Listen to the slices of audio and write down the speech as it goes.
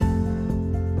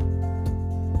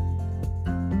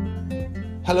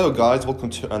Hello guys, welcome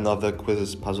to another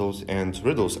quizzes, puzzles and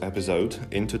riddles episode.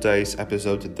 In today's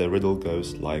episode, the riddle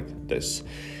goes like this.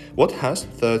 What has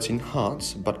 13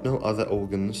 hearts but no other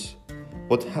organs?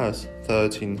 What has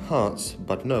 13 hearts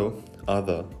but no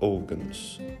other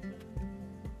organs?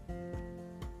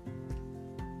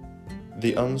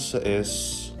 The answer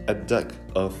is a deck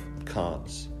of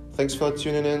cards. Thanks for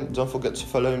tuning in, don't forget to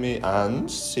follow me and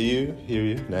see you, hear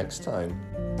you next time.